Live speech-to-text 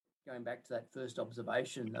going back to that first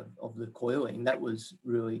observation of the coiling, that was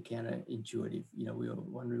really counterintuitive. You know, we were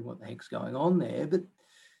wondering what the heck's going on there, but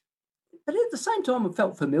at the same time, it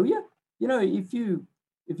felt familiar. You know, if you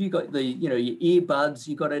got the, you know, your earbuds,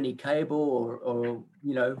 you got any cable or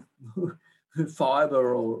you know,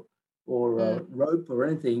 fiber or rope or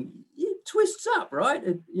anything, it twists up, right?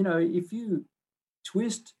 You know, if you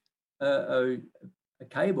twist a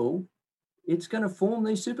cable, it's going to form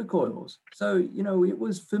these supercoils. So, you know, it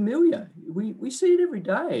was familiar. We see it every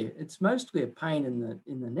day. It's mostly a pain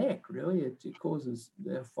in the neck, really. It causes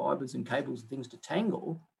the fibers and cables and things to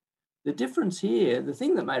tangle. The difference here, the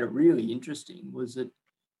thing that made it really interesting was that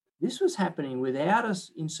this was happening without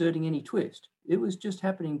us inserting any twist. It was just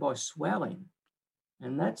happening by swelling.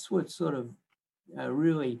 And that's what sort of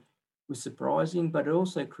really was surprising, but it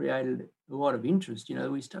also created a lot of interest. You know,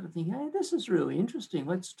 we started thinking, hey, this is really interesting.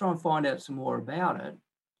 Let's try and find out some more about it.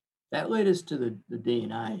 That led us to the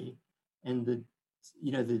DNA, and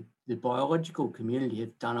the biological community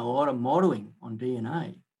have done a lot of modeling on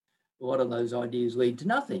DNA. A lot of those ideas lead to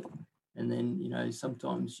nothing. And then, you know,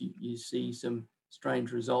 sometimes you see some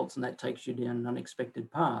strange results and that takes you down an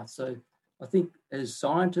unexpected path. So I think as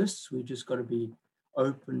scientists, we've just got to be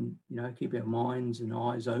open, you know, keep our minds and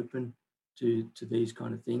eyes open to these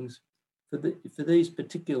kind of things. For these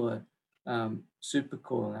particular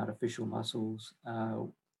supercoil artificial muscles,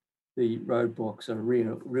 the roadblocks are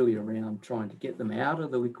really around trying to get them out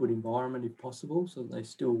of the liquid environment if possible, so they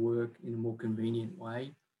still work in a more convenient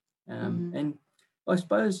way. And I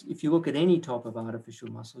suppose if you look at any type of artificial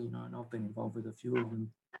muscle, you know, and I've been involved with a few of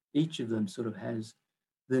them, each of them sort of has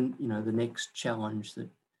the next challenge that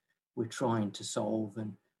we're trying to solve,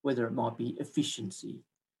 and whether it might be efficiency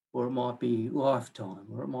or it might be lifetime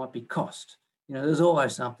or it might be cost. You know, there's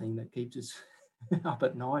always something that keeps us up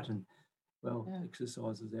at night and, well,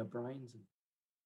 exercises our brains.